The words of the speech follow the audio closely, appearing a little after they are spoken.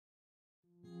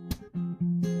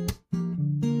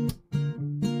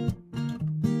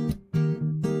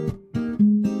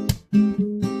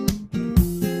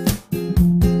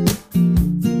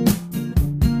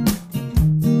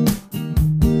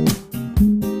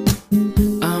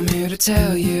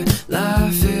tell you,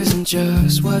 life isn't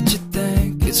just what you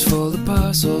think. It's full of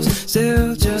puzzles,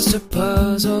 still just a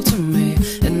puzzle to me.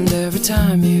 And every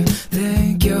time you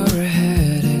think you're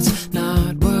ahead, it's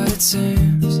not what it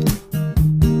seems.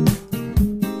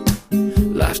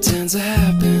 Life tends to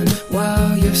happen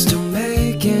while you're still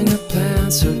making your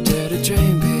plans. So dare to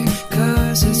dream big,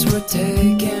 'cause it's worth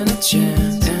taking a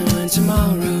chance. And when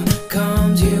tomorrow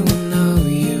comes, you will know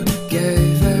you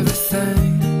gave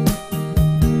everything.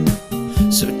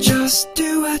 So just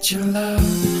do what you love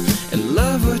and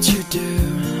love what you do.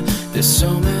 There's so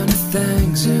many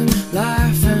things in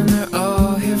life and they're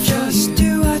all here for you. Just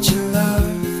do what you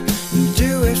love and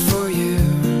do it for you.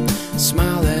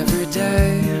 Smile every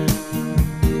day.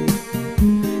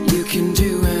 You can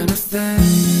do anything.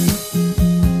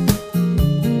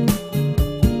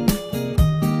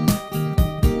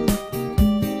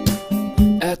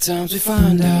 At times we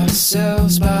find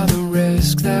ourselves by the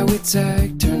risk that we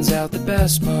take. Turns out the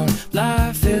best part of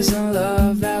life is the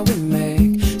love that we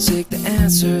make. Seek the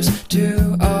answers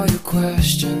to all your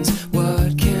questions.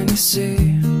 What can you see?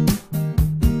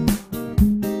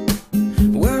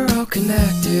 We're all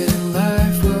connected in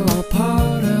life, we're all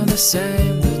part of the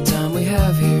same. The time we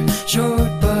have here, short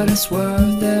but it's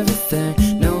worth everything.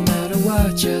 No matter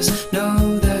what, just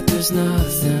know that there's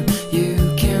nothing you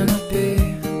cannot be.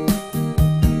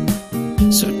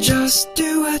 So just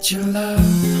do what you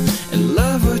love and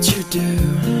love what you do.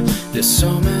 There's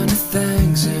so many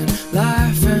things in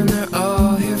life and they're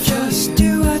all here for you. Just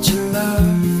do what you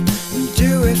love and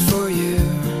do it for you.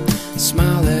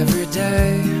 Smile every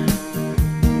day.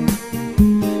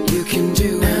 You can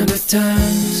do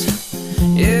anything.